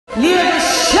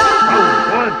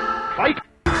LadyChann. Fight.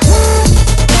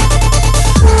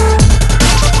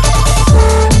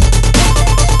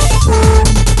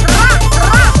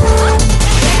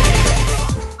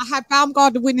 I had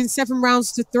Baumgartner winning 7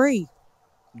 rounds to 3.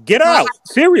 Get out!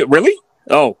 Serious? Really?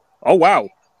 Oh wow!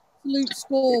 Absolute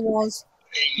score was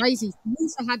crazy.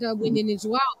 Lisa had her winning as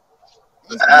well.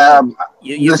 The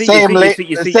same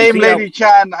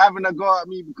LadyChann having a go at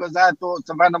me because I thought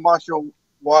Savannah Marshall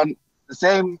won. The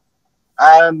same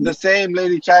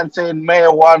LadyChann saying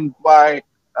Maya won by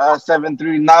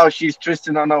 7-3. Now she's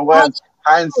twisting on her words.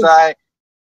 Hindsight.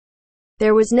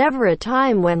 There was never a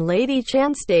time when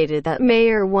LadyChann stated that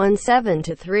Mayer won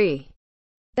 7-3.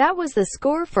 That was the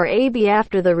score for AB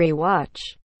after the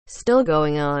rewatch. Still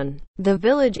going on. The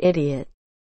Village Idiot.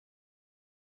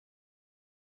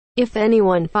 If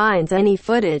anyone finds any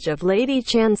footage of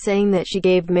LadyChann saying that she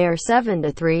gave Mayer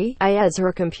 7-3, as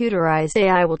her computerized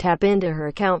AI will tap into her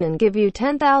account and give you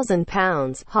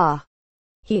 £10,000. Ha.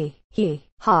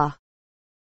 Ha.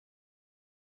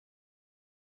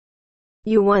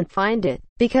 You won't find it,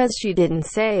 because she didn't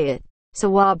say it.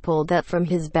 Sawab pulled that from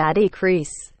his batty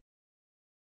crease.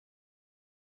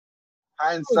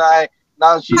 Hindsight,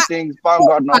 now she thinks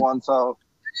Baumgartner won, so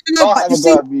don't have a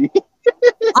go at me.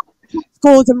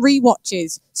 Scores and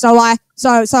rewatches. So I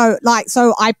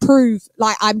prove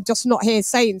like I'm just not here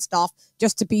saying stuff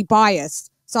just to be biased.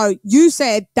 So you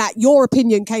said that your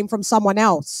opinion came from someone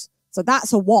else. So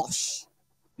that's a wash.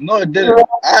 No, it didn't.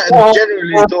 I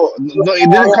generally thought no, it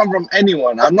didn't come from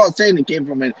anyone. I'm not saying it came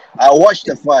from it. I watched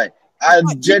the fight. I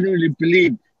genuinely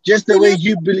believe just the way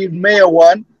you believe Maya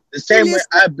won, the same way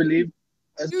I believe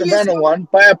Savannah won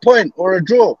by a point or a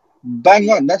draw. Bang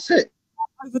on, that's it.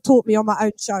 Overtaught me on my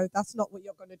own show. That's not what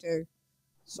you're going to do.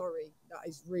 Sorry, that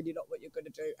is really not what you're going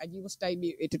to do. And you will stay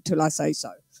muted until I say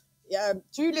so. Yeah,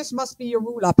 Julius must be your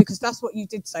ruler because that's what you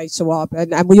did say, Sawab.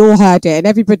 And we all heard it. And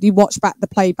everybody watched back the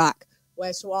playback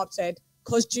where Sawab said,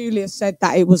 because Julius said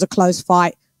that it was a close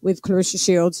fight with Clarissa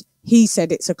Shields, he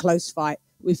said it's a close fight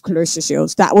with Clarissa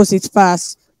Shields. That was his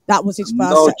first.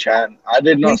 No, Chan. I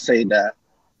did not say that.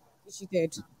 Yes, you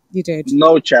did. You did.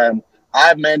 No, Chan.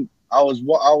 I meant I was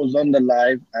on the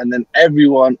live, and then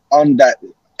everyone on that.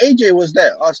 AJ was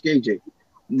there. Ask AJ.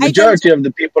 Majority of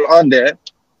the people on there.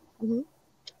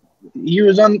 He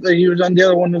was on the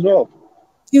other one as well.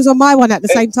 He was on my one at the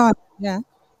same time. Yeah.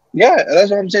 Yeah,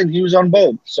 that's what I'm saying. He was on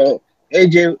both. So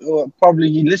AJ probably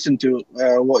he listened to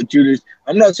what Julius.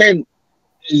 I'm not saying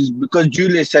is because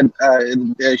Julius said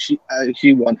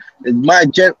she won. It's my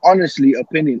honestly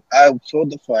opinion. I saw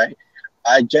the fight.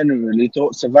 I genuinely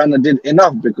thought Savannah did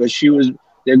enough because she was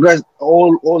the aggressor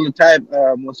all the time.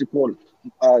 What's it called?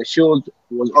 Shields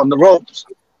was on the ropes.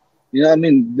 You know what I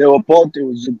mean? They were both. It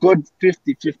was a good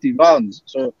 50-50 rounds.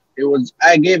 So it was.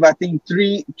 I gave I think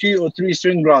two or three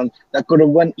swing rounds that could have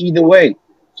went either way.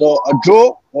 So a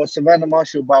draw or Savannah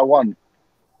Marshall by 1.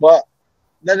 But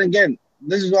then again,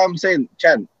 this is what I'm saying,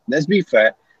 Chan. Let's be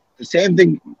fair. The same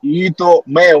thing you thought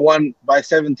Maya won by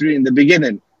 7-3 in the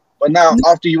beginning. But now,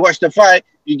 after you watch the fight,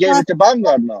 you gave it to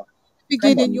Baumgartner.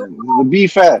 Beginning, be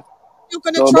fair. You're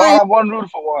going to try. Don't have one rule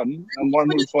for one and one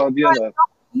rule for the other.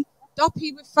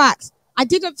 Doppy with facts. I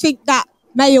didn't think that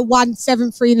Maya won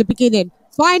 7-3 in the beginning.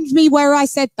 Find me where I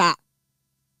said that.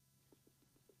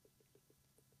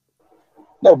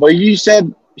 No, but you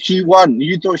said she won.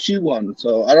 You thought she won.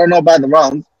 So I don't know about the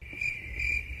rounds.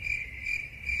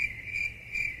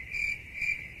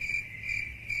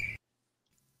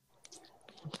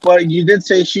 But you did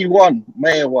say she won.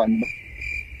 Maya won.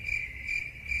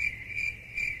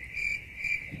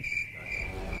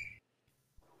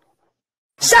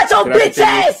 Shut your bitch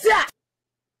ass!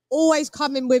 Always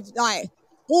coming, trying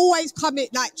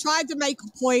to make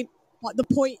a point, but the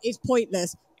point is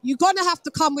pointless. You're going to have to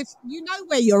come with, you know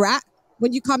where you're at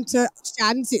when you come to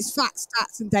Chann's. It's facts,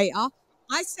 stats, and data.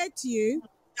 I said to you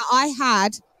that I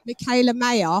had Michaela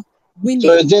Mayer winning.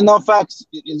 So is there no facts?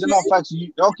 Is there no facts?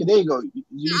 Okay, there you go.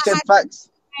 You said facts.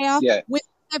 Yeah. With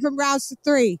 7 rounds to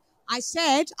 3. I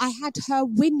said I had her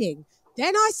winning.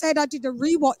 Then I said I did a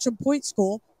rewatch on point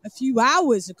score a few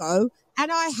hours ago,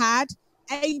 and I had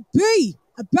a B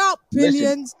about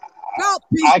billions.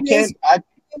 Listen,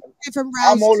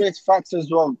 I'm always facts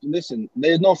as well. Listen,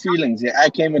 there's no feelings here. I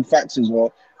came with facts as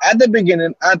well. At the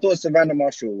beginning, I thought Savannah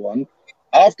Marshall won.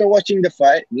 After watching the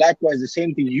fight, likewise the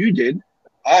same thing you did.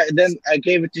 I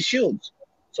gave it to Shields.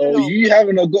 So you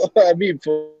having a go at me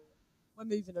for. We're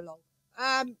moving along.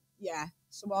 Yeah.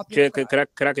 So can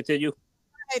I continue? Go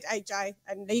ahead, AJ,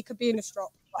 and he could be in a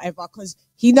strop, whatever, because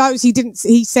he knows he didn't.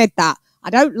 He said that. I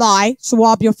don't lie,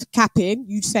 Shawab, you're capping.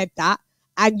 You said that,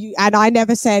 and I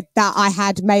never said that I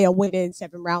had Maya winning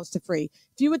 7 rounds to 3.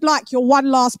 If you would like your one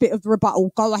last bit of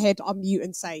rebuttal, go ahead, unmute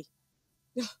and say.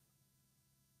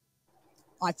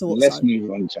 I thought Let's so. move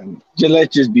on, Chan.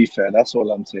 Let's just be fair. That's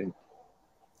all I'm saying.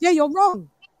 Yeah, you're wrong.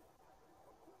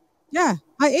 Yeah,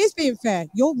 it is being fair.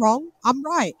 You're wrong. I'm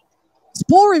right. It's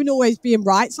boring always being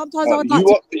right. Sometimes I would like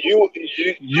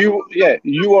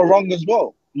you were wrong as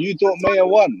well. You thought Maya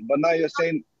won, but now you're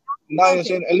saying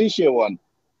Alicia won.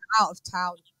 Out of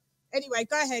town. Anyway,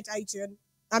 go ahead, Adrian.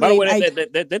 By the way,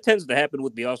 that tends to happen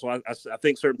with me also. I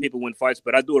think certain people win fights,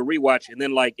 but I do a rewatch and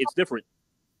then like it's different.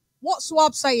 What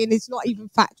Swab's saying is not even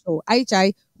factual.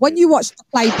 AJ, when you watch the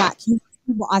playback, you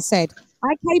see what I said.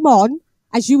 I came on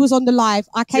as you was on the live.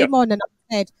 I came on and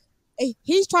I said,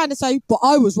 he's trying to say, but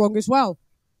I was wrong as well.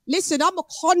 Listen, I'm a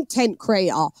content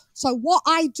creator. So what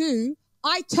I do,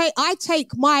 I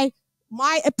take my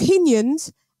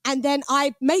opinions and then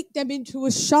I make them into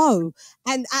a show.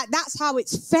 And that's how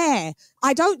it's fair.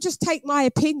 I don't just take my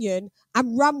opinion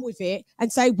and run with it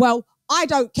and say, well, I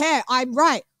don't care. I'm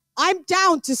right. I'm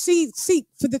down to seek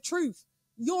for the truth.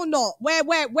 You're not.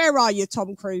 Where are you,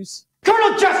 Tom Cruise?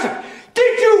 Colonel Jessup,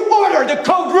 did you order the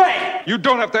code red? You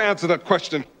don't have to answer that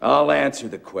question. I'll answer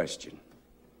the question.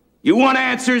 You want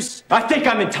answers? I think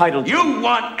I'm entitled. You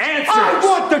want answers? I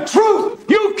want the truth.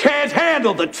 You can't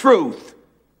handle the truth.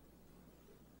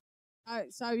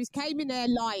 So he came in there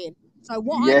lying. So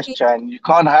what? Yes, Chan, you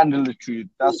can't handle the truth.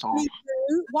 That's all.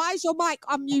 Why is your mic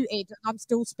unmuted? I'm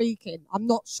still speaking. I'm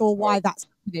not sure why that's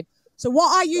happening. So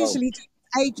what I usually do,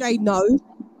 AJ knows,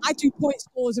 I do point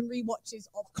scores and rewatches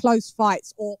of close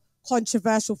fights or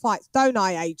controversial fights, don't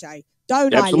I, AJ?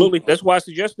 Don't I? Absolutely. That's why I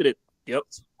suggested it. Yep.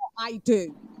 That's what I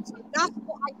do. So that's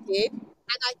what I did,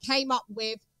 and I came up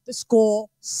with the score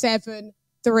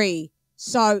 7-3.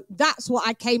 So that's what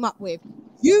I came up with.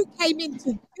 You came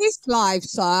into this live,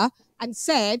 sir, and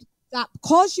said that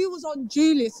because you was on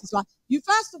Julius's live, you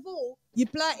first of all, you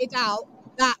blurted out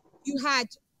that you had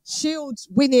Shields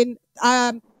winning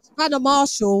Savannah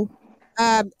Marshall.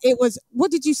 It was,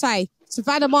 what did you say?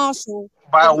 Savannah Marshall.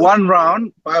 By one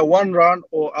round,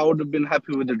 or I would have been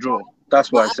happy with a draw.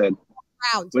 That's what I said.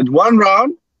 With 1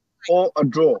 round or a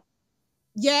draw.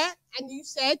 Yeah, and you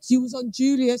said you was on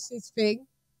Julius's thing.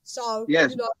 So,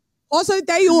 yes. You know, also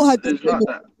they all had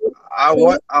the I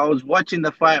was watching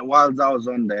the fight whilst I was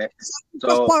on there.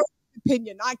 So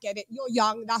opinion, I get it. You're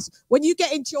young. That's when you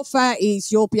get into your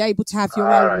 30s, you'll be able to have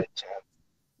your all own. Right.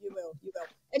 You will.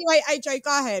 Anyway, AJ,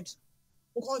 go ahead.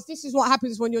 Because this is what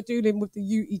happens when you're dealing with the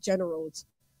UT generals.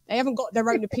 They haven't got their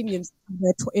own opinions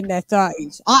in their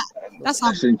 30s. That's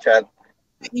how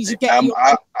you get.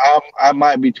 I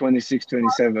might be 26,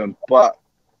 27, but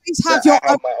I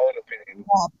have my own opinion.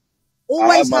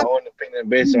 I have my own opinion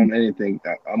based on anything.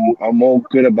 I'm more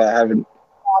good about having.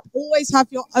 Always have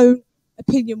your own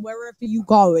opinion wherever you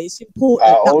go. It's important.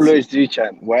 I always do,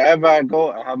 Chan. Wherever I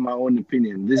go, I have my own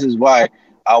opinion. This is why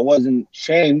I wasn't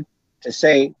ashamed to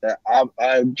say that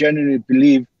I genuinely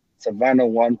believe Savannah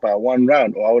won by 1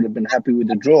 round, or I would have been happy with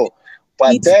the draw.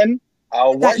 But then I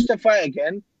watched the fight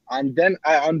again, and then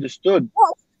I understood.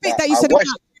 What was the bit that you said about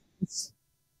Julius?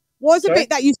 What was the bit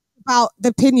that you said about the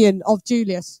opinion of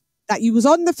Julius? That you was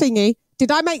on the thingy.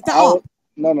 Did I make that up?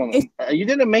 No. You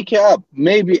didn't make it up.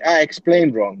 Maybe I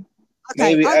explained wrong.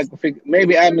 Okay,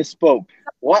 maybe I misspoke.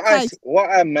 What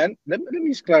I meant. Let me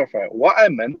just clarify. What I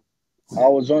meant. I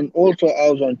was on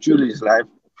Julie's live.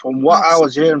 From what I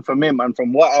was hearing from him and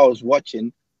from what I was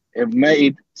watching, it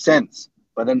made sense.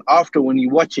 But then after, when you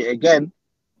watch it again,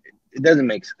 it doesn't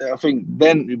make sense. I think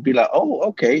then you'd be like, oh,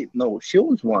 okay, no, she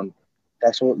was one.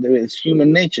 That's what it's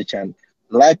human nature, Chan.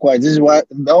 Likewise, this is why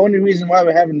the only reason why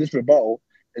we're having this rebuttal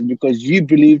is because you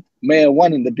believed Maya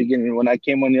won in the beginning when I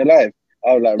came on your live.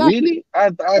 I was like, really?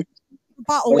 But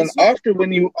then after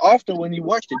when you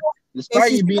watched it,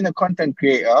 despite you being a content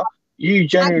creator, you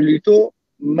generally thought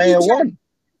Maya won.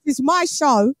 This is my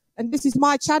show and this is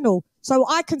my channel, so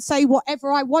I can say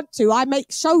whatever I want to. I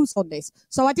make shows on this,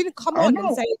 so I didn't come on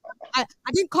and say I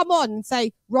didn't come on and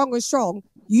say wrong or strong.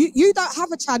 You don't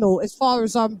have a channel as far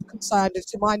as I'm concerned,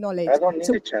 to my knowledge. I don't need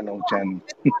a channel, Chan.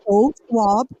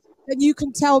 Then you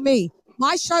can tell me.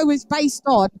 My show is based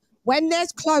on when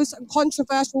there's close and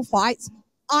controversial fights,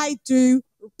 I do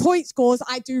point scores,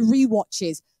 I do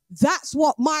rewatches. That's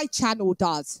what my channel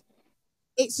does.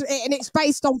 It's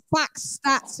based on facts,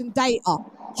 stats, and data.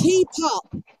 Keep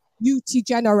up, UT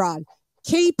General.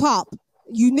 Keep up.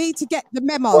 You need to get the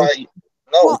memo. Well,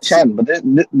 no, Chan, but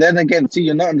then again, see,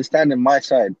 you're not understanding my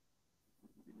side.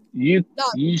 You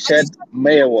said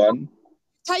Maya won.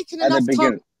 Taking enough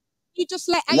time. You just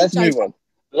let AJ. Let's move on.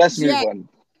 Let's move on.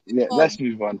 Yeah, let's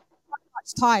move on.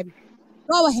 Much time.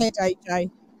 Go ahead, AJ.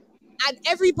 And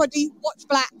everybody, watch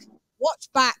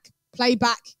back, play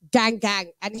back, gang,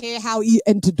 and hear how you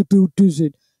entered the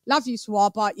building. Love you,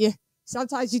 Swab, but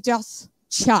sometimes you just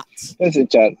chat. Listen,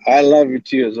 Chan, I love you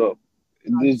too as well.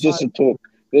 It's just a talk.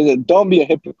 Don't be a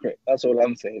hypocrite. That's all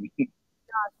I'm saying.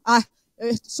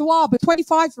 Swab, a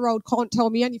 25-year-old can't tell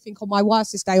me anything on my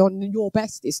worstest day, on your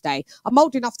bestest day. I'm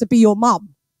old enough to be your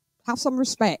mum. Have some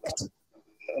respect.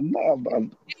 No,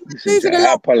 listen, Chan,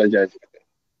 I apologize.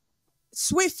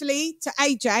 Swiftly to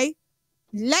AJ.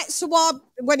 Let Swab,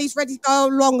 when he's ready to go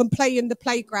along and play in the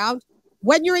playground,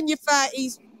 when you're in your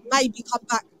 30s, maybe come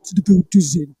back to the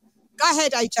building. Go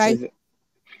ahead, AJ.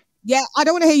 Yeah, I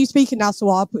don't want to hear you speaking now,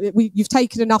 Swab. You've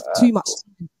taken too much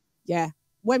time. Yeah.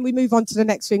 When we move on to the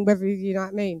next thing, whether you know what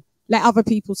I mean, let other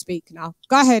people speak now.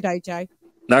 Go ahead, AJ.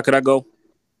 Now, could I go?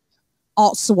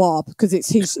 Art Swab, because it's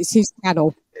his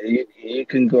channel. You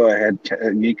can go ahead.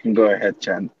 You can go ahead,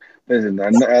 Chan. Listen,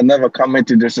 I never come here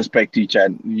to disrespect you,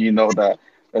 Chan. You know that.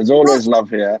 There's always love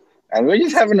here, and we're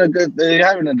just having a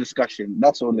discussion.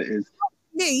 That's all it is.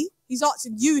 Me, he's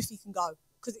asking you if he can go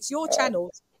because it's your channel.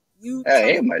 You.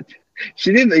 Hey, man.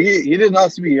 She didn't. You didn't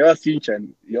ask me. You asked you,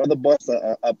 Chan. You're the boss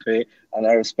up here, and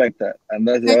I respect that. And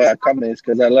that's why I come here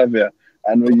because I love you,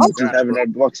 and we're just having a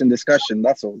boxing discussion.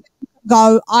 That's all.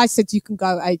 Go. I said you can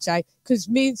go, AJ, because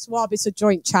me and Swab is a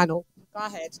joint channel. Go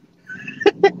ahead.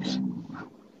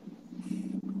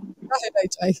 Go ahead,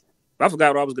 AJ. I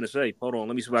forgot what I was going to say. Hold on.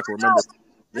 Let me see if I can remember.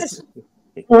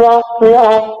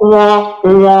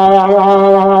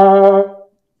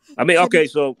 I mean, okay.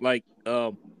 So, like,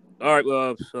 all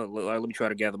right. So let me try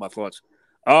to gather my thoughts.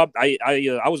 I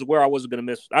was aware I wasn't going to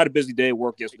miss. I had a busy day at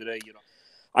work yesterday. You know,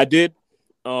 I did.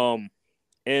 Yeah,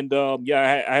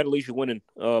 I had Alicia winning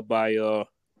by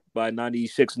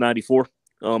 96-94.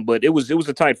 But it was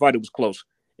a tight fight. It was close,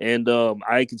 and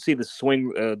I could see the swing.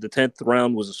 The 10th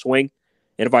round was a swing.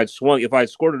 And if I had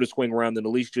scored her the swing around, then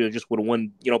Alicia just would have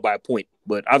won, by a point.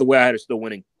 But either way, I had her still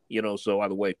winning, so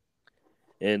either way.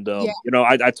 And,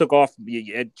 I took off,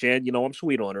 Chan, I'm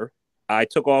sweet on her. I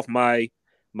took off my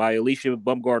Alicia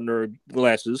Bumgardner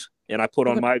glasses, and I put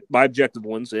on my objective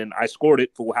ones, and I scored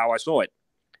it for how I saw it.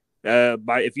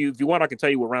 If you want, I can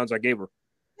tell you what rounds I gave her.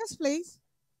 Yes, please.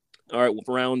 All right, well,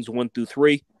 for rounds 1 through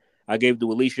 3, I gave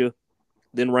to Alicia.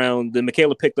 Then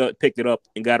Michaela picked it up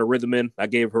and got a rhythm in. I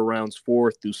gave her rounds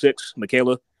 4 through 6,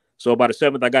 Michaela. So by the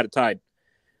 7th, I got it tied.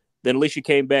 Then Alicia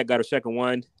came back, got her second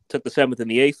wind, took the 7th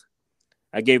and the 8th.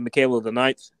 I gave Michaela the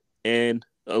 9th. And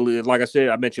like I said,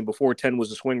 I mentioned before, 10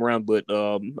 was a swing round, but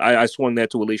I swung that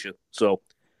to Alicia. So,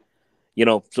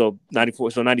 so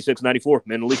 94, so 96-94.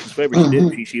 Man, Alicia's favorite.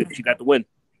 She did. She got the win.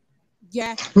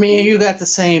 Yeah. Me and you got the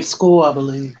same score, I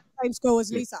believe. Same score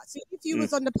as Lisa. See, if you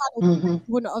was on the panel, you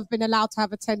wouldn't have been allowed to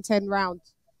have a 10-10 round.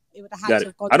 It would have had to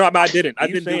have gone. I know, but I didn't. I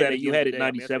didn't do that. You had it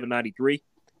 97-93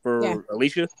 for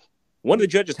Alicia. One of the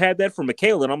judges had that for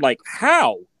Michaela, and I'm like,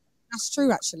 how? That's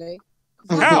true, actually.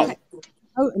 How?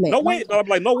 Totally. No way. I'm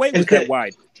like, no way was that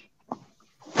wide.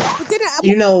 But didn't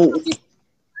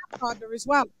as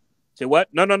well. Say what?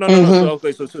 No. So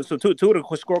two of the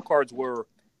scorecards were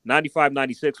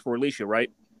 95-96 for Alicia,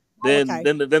 right? Then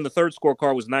the third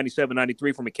scorecard was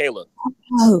 97-93 for Michaela.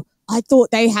 Oh, I thought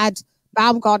they had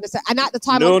Baumgartner, and at the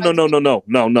time, no.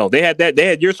 They had that. They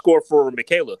had your score for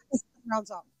Michaela. Rounds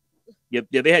up. Yeah,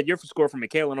 they had your score for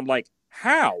Michaela, and I'm like,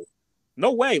 how?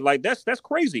 No way! Like that's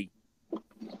crazy.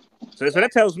 So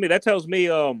that tells me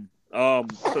so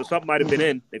something might have been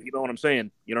in, if you know what I'm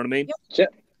saying. You know what I mean?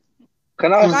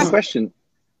 Can I ask a question?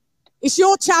 It's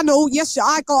your channel. Yes,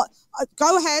 I got.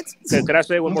 Go ahead. Can I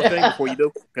say one more thing before you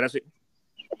do? Can I say?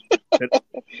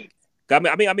 But I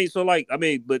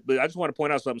just want to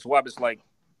point out something. So it's like,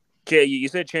 you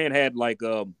said Chan had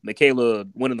Michaela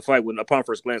winning the fight upon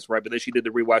first glance, right? But then she did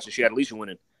the rewatch and she had Alicia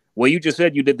winning. Well, you just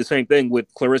said you did the same thing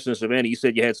with Clarissa and Savannah. You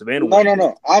said you had Savannah winning.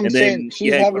 No. I'm saying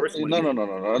she's having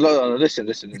no. Listen.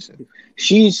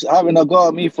 She's having a go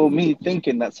at me for me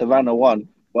thinking that Savannah won,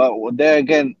 but there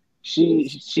again, she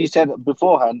said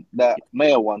beforehand that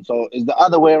Maya won. So it's the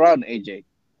other way around, AJ.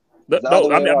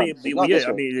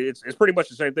 It's pretty much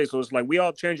the same thing. So it's like we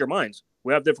all change our minds.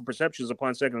 We have different perceptions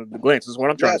upon second glance. That's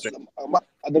what I'm trying to say.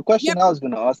 The question I was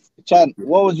going to ask, Chan,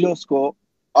 what was your score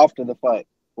after the fight?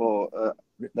 For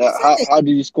how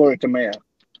did you score it to Maya?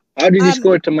 How did you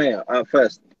score it to Maya at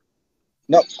first?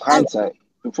 Not hindsight,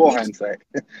 before hindsight.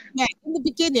 Yeah, in the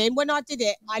beginning when I did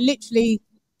it, I literally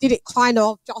did it kind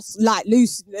of just like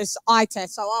looseness eye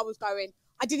test. So I was going.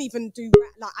 I didn't even do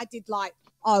I did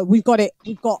oh, we've got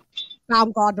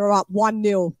Baumgartner up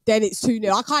 1-0, then it's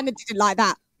 2-0. I kind of did it like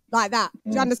that. Do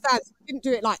you understand? So I didn't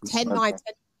do it like 10-9, 10.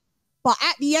 But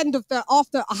at the end of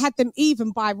after I had them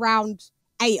even by round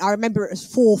 8, I remember it was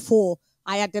 4-4.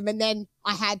 I had them, and then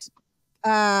I had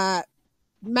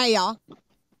Maya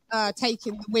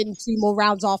taking the win 2 more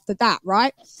rounds after that,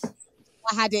 right?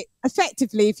 I had it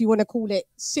effectively, if you want to call it,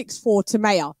 6-4 to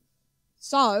Maya.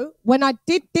 So when I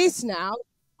did this now,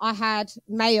 I had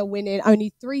Maya winning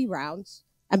only 3 rounds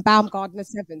and Baumgartner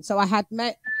 7. So I had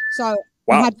I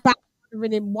had Baumgartner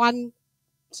winning 1,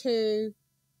 2,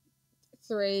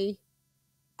 3,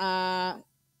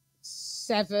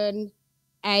 7,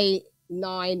 8,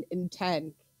 9, and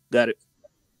 10. Got it.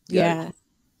 Yeah.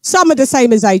 Some are the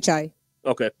same as AJ.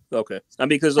 Okay. I mean,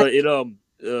 because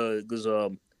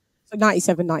So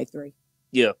 97, 93.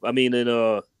 yeah. I mean, and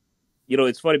you know,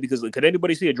 it's funny because could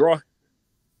anybody see a draw?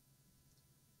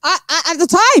 At the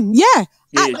time, yeah.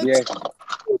 Yeah.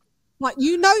 Like,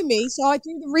 you know me, so I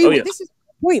do the rewatch. Oh, yeah. This is the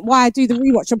point why I do the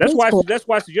rewatch. That's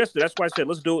why I suggested. That's why I said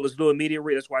let's do it. Let's do immediate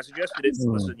read. That's why I suggested it.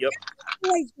 Listen, yep. It's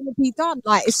always going to be done.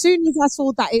 Like, as soon as I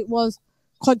saw that it was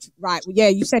right, well, yeah,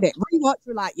 you said it. Rewatch.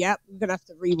 We're like, yep, we're gonna have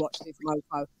to rewatch this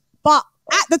mofo. But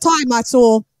at the time, I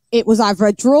saw it was either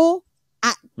a draw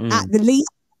at the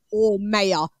least or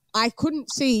Mayor. I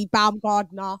couldn't see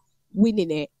Baumgartner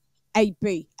winning it.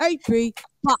 AB.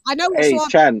 But I know it's Hey,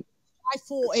 Chan. I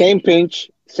thought Same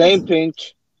pinch.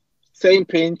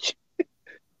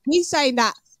 He's saying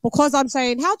that because I'm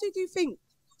saying, how did you think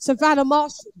Savannah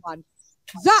Marshall won?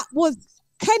 That was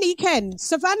Kenny Ken,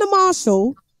 Savannah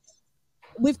Marshall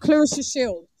with Clarissa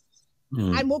Shields.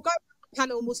 And we'll go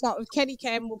panel and we'll start with Kenny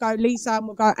Ken, we'll go Lisa, and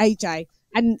we'll go AJ.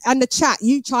 And the chat,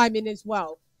 you chime in as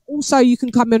well. Also, you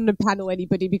can come in the panel,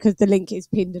 anybody, because the link is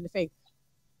pinned in the thing.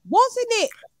 Wasn't it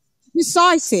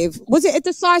decisive? Was it a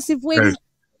decisive win?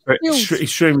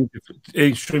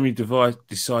 Extremely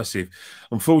decisive.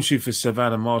 Unfortunately for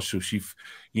Savannah Marshall, she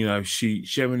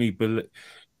generally,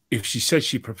 if she said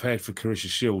she prepared for Clarissa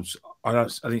Shields, I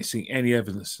didn't see any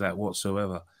evidence of that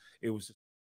whatsoever. It was.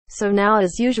 So now,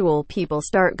 as usual, people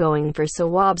start going for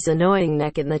Sawab's annoying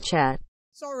neck in the chat.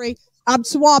 Sorry,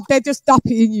 Sawab, they're just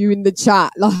dupping you in the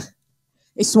chat. Like,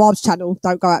 it's Sawab's channel.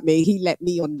 Don't go at me. He let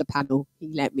me on the panel. He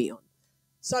let me on.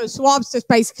 So Sawab's just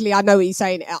basically, I know what he's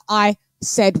saying. I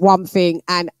said one thing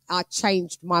and I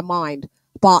changed my mind.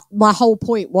 But my whole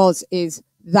point is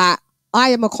that I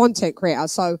am a content creator.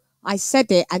 So I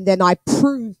said it and then I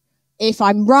prove if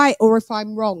I'm right or if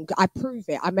I'm wrong. I prove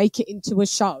it. I make it into a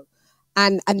show.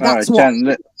 And that's what...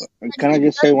 Chan, can I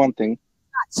just say one thing?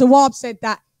 Sawab said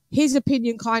that his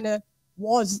opinion kind of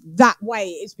was that way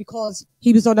is because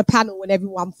he was on a panel and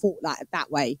everyone thought that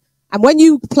way. And when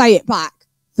you play it back,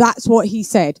 that's what he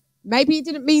said. Maybe he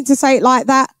didn't mean to say it like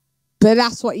that, but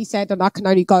that's what he said, and I can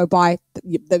only go by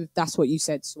that's what you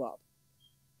said, Swab.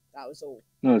 That was all.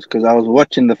 No, it's because I was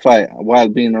watching the fight while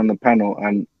being on the panel,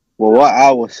 and what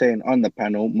I was saying on the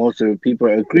panel, most of the people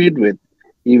agreed with.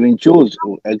 Even Jules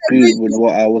agreed with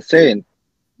what I was saying.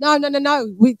 No.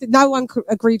 No one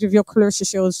agreed with your Clarissa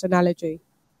Shields analogy.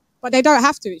 But they don't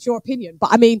have to. It's your opinion. But,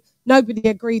 I mean, nobody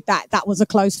agreed that was a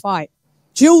close fight.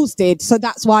 Jules did, so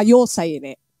that's why you're saying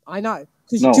it. I know.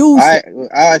 No, Jules...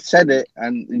 I said it,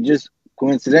 and just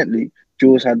coincidentally,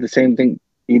 Jules had the same thing.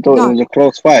 He thought it was a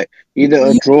close fight. Either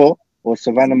a draw or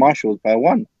Savannah Marshall by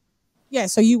 1. Yeah,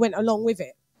 so you went along with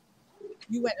it.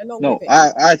 With it. No,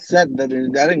 I said that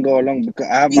I didn't go along because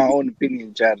I have my own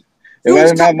opinion, Chad. If I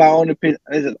didn't have my own opinion,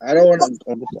 listen, I don't want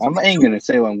to. I'm not even going to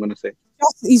say what I'm going to say.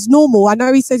 He's normal. I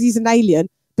know he says he's an alien,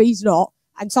 but he's not.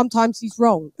 And sometimes he's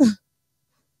wrong.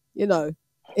 You know.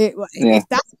 If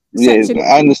that's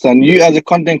I understand. You as a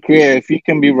content creator, if you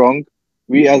can be wrong,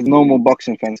 we as normal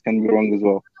boxing fans can be wrong as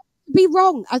well. Be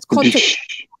wrong as content.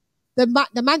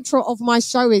 The mantra of my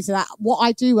show is that what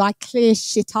I do, I clear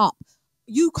shit up.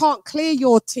 You can't clear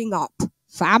your ting up,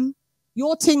 fam.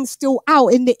 Your ting's still out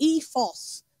in the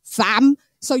ethos, fam.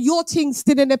 So your ting's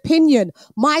still an opinion.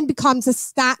 Mine becomes a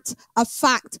stat, a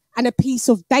fact, and a piece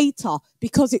of data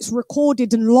because it's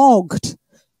recorded and logged.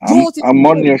 I'm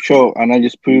on your show and I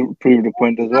just prove the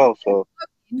point as well. So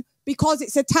because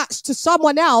it's attached to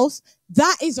someone else,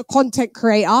 that is a content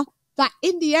creator that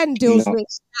in the end deals with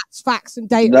stats, facts, and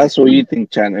data. That's what you think,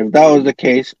 Chan. If that was the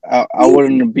case, I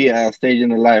wouldn't be at a stage in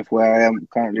the life where I am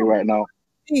currently right now.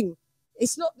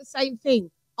 It's not the same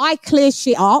thing. I clear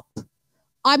shit up.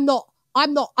 I'm not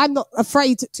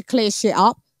afraid to clear shit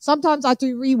up. Sometimes I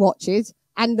do rewatches,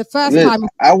 and the first time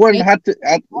I wouldn't have to.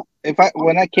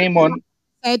 When I came on,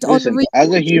 listen, as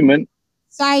a human,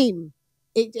 same.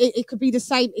 It could be the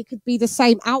same. It could be the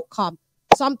same outcome.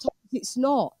 Sometimes it's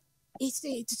not.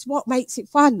 It's what makes it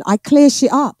fun. I clear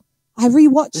shit up. I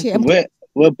rewatch it. And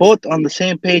we're both on the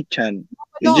same page, Chan.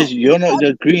 It's just you're not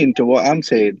agreeing to what I'm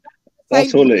saying.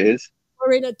 That's all it is.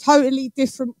 We're in a totally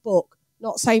different book.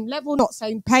 Not same level, not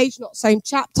same page, not same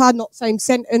chapter, not same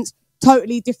sentence.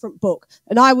 Totally different book.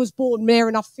 And I was born near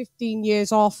enough 15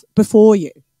 years off before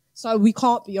you. So we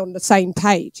can't be on the same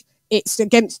page. It's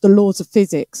against the laws of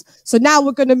physics. So now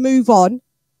we're going to move on,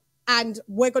 and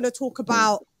we're going to talk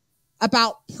about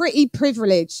pretty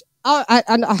privilege.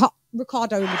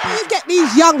 Ricardo, you get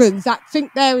these young'uns that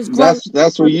think they're as grown.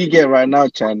 That's what you get right now,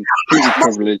 Chan. Pretty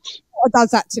privilege. What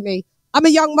does that to me? I'm a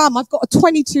young mum. I've got a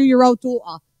 22-year-old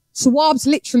daughter. Sawab's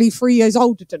literally 3 years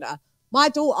older than her. My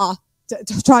daughter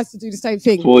tries to do the same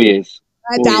thing. 4 years.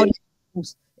 Down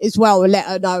as well, and let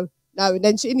her know. No, and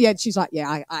then in the end, she's like,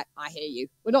 "Yeah, I hear you.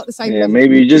 We're not the same." Yeah,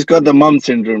 maybe you just got the mum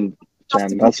syndrome,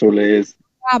 Chan. That's all it is.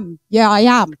 Yeah, I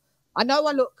am. I know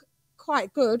I look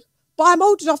quite good, but I'm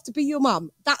old enough to be your mum.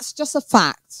 That's just a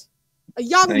fact. A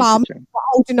young mum,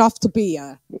 old enough to be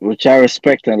her. Which I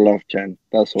respect and love, Chan.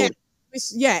 That's all.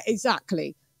 Yeah,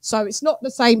 exactly. So it's not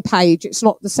the same page. It's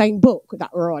not the same book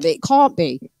that we're on. It can't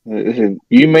be. Listen,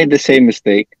 you made the same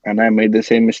mistake, and I made the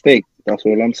same mistake. That's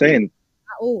all I'm saying.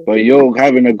 At all. But you're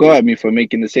having a go at me for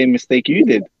making the same mistake you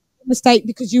did. Mistake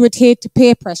because you adhered to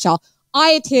peer pressure.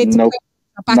 I adhered to peer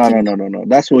pressure. No.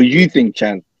 That's what you think,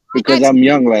 Chan. Because I'm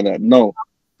young like that. No.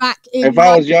 If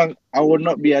I was young, I would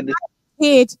not be at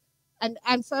this.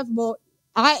 And furthermore,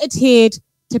 I adhered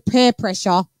to peer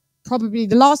pressure. Probably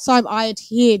the last time I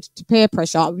adhered to peer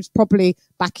pressure was probably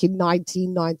back in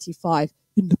 1995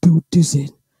 in the building.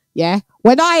 Yeah.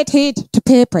 When I adhered to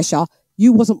peer pressure,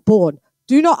 you wasn't born.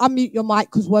 Do not unmute your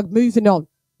mic because we're moving on.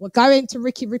 We're going to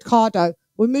Ricky Ricardo.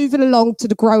 We're moving along to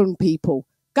the grown people.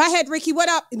 Go ahead, Ricky. What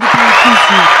up? In the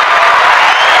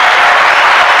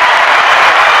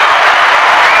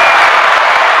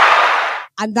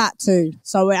and that too.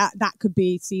 So that could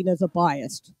be seen as a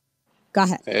bias. Go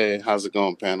ahead. Hey, how's it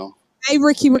going, panel? Hey,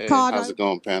 Ricky Ricardo. How's it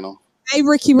going, panel? Hey,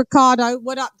 Ricky Ricardo.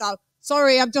 What up, though?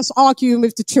 Sorry, I'm just arguing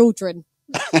with the children.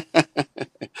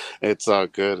 It's all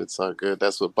good. It's all good.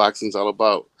 That's what boxing's all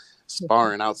about.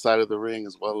 Sparring outside of the ring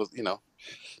as well as,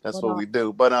 that's what we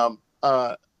do. But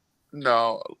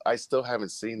no, I still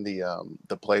haven't seen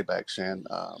the playback, Shan.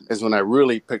 Is when I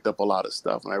really picked up a lot of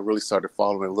stuff and I really started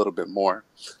following a little bit more.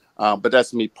 But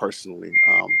that's me personally.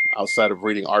 Outside of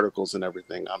reading articles and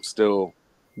everything, I'm still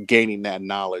gaining that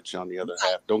knowledge on the other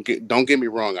half. Don't get me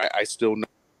wrong. I still know.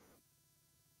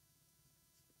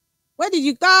 Where did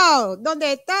you go?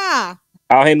 ¿Dónde está?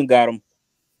 Al Heyman got him.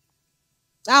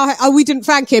 Oh, we didn't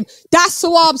thank him. That's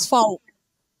Sawab's fault.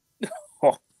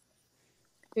 Oh.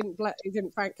 He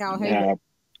didn't thank Al Heyman.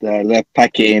 Yeah, let's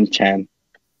pack it in, Chan.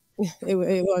 It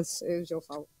was your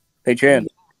fault. Hey, Chan.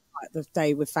 The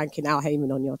day with thanking Al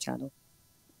Heyman on your channel.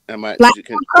 Am I?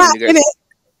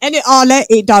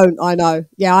 It don't. I know.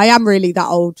 Yeah, I am really that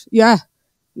old. Yeah,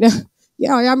 I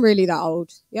am really that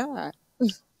old. Yeah.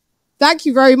 Thank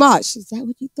you very much. Is that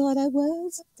what you thought I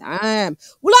was? Damn.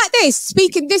 Well, like this,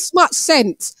 speaking this much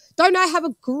sense, don't I have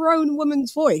a grown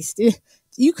woman's voice?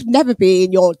 You could never be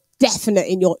in your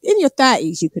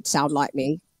 30s. You could sound like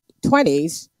me.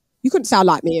 20s, you couldn't sound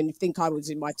like me and think I was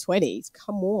in my 20s.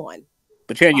 Come on.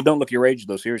 But Chan, you don't look your age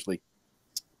though. Seriously.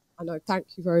 I know.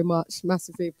 Thank you very much.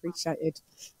 Massively appreciated.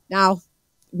 Now,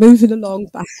 moving along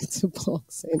back to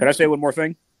boxing. Can I say one more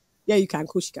thing? Yeah, you can. Of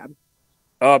course you can.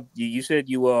 You said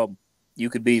you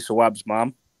could be Sawab's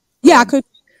mom. Yeah, I could.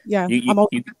 Yeah,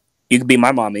 you could be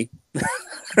my mommy. Not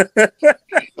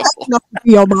to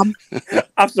be your mom.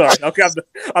 I'm sorry. Okay,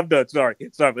 I'm done. Sorry.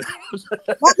 Let's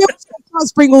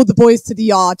bring all the boys to the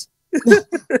yard.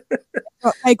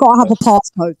 They gotta have a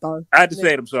passcode though. I had to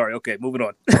say it. I'm sorry. Okay, moving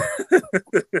on.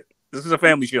 This is a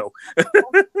family show. Are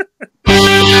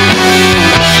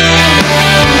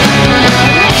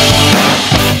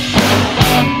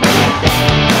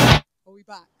we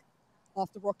back?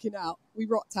 After rocking out, we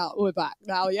rocked out. We're back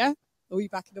now. Yeah, are we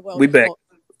back in the world? We back. All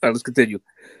right, let's continue.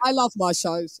 I love my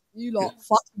shows. You lot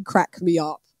fucking crack me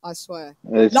up. I swear.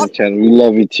 Listen, Chan, we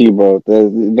love you too, bro. You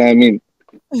know what I mean?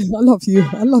 I love you.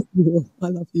 I love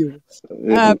you.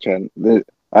 Listen, Chan,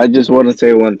 I just want to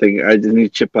say one thing. I just need to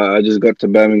chip out. I just got to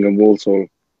Birmingham, Walsall.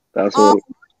 That's all.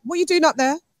 What are you doing up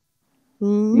there?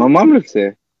 My mum lives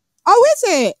there. Oh, is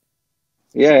it?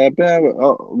 Yeah,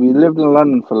 we lived in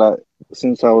London for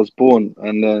since I was born,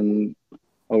 and then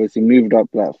obviously moved up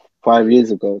 5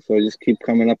 years ago. So I just keep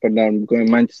coming up and down. I'm going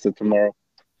to Manchester tomorrow.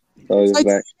 So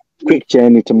it's quick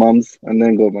journey to mum's and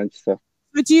then go to Manchester.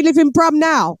 So do you live in Brum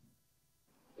now?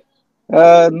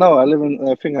 No, I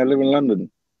think I live in London.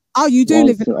 Oh, you do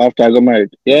live in after I got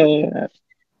married. Yeah.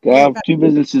 I have 2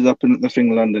 businesses up in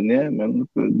London. Yeah, man.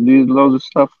 Do loads of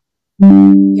stuff.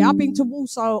 Yeah, I've been to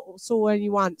Walsall only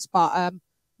once, but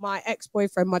my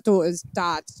ex-boyfriend, my daughter's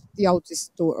dad, the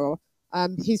oldest daughter,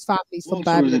 his family's from Also, it's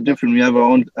Birmingham. different. We have our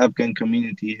own Afghan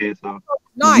community here, so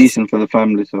Nice. it's decent for the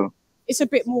family. So It's a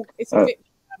bit more. It's a bit.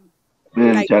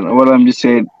 yeah, Like- Chan. What I'm just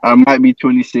saying, I might be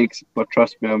 26, but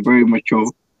trust me, I'm very mature.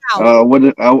 Now.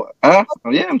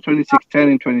 Yeah, I'm 26,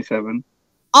 turning 27.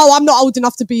 Oh, I'm not old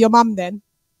enough to be your mum then.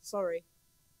 Sorry.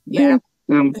 Yeah.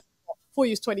 Yeah, Before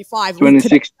you was 25.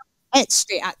 26.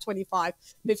 Etched it at 25.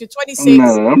 But if you're 26.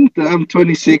 No, I'm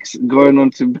 26, going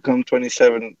on to become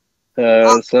 27.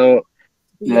 So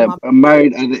yeah, I'm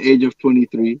married at the age of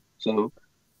 23. So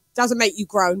doesn't make you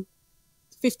grown.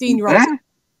 15-year-olds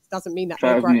doesn't mean that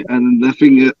they're grown. And I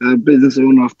think a business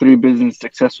owner of 3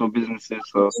 successful businesses.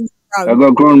 So I've got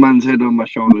a grown man's head on my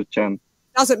shoulders, Chan.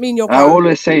 Doesn't mean you're grown. I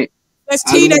always say I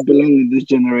don't belong in this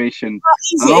generation.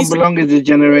 I don't belong in this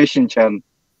generation, Chan.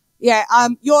 Yeah,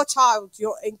 you're a child.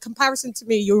 You're in comparison to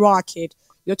me, you are a kid.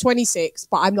 You're 26,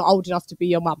 but I'm not old enough to be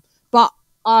your mum. But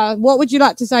what would you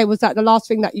like to say? Was that the last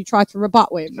thing that you tried to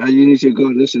rebut with? You need to go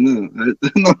listen.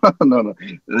 No.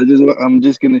 I'm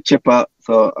just gonna chip out.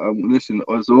 So listen,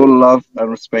 it's all love and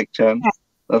respect, Chan.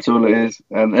 That's all it is.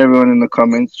 And everyone in the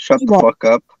comments, shut the fuck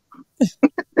up.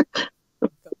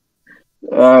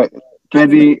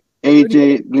 Keddy,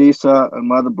 AJ, Lisa, and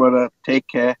my other brother, take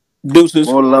care. Deuces.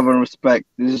 All love and respect.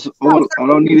 This is all. I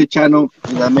don't need a channel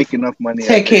because I make enough money.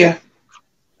 Take care.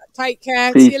 Take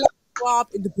care. Peace. See you later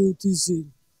in the beauty.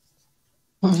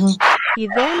 He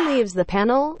then leaves the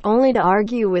panel, only to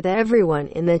argue with everyone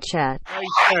in the chat.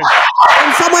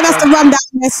 When someone has to run down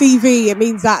their CV, it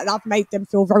means that I've made them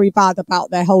feel very bad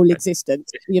about their whole existence,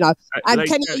 you know. And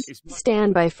can you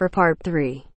stand by for part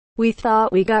 3? We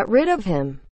thought we got rid of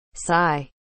him. Sigh.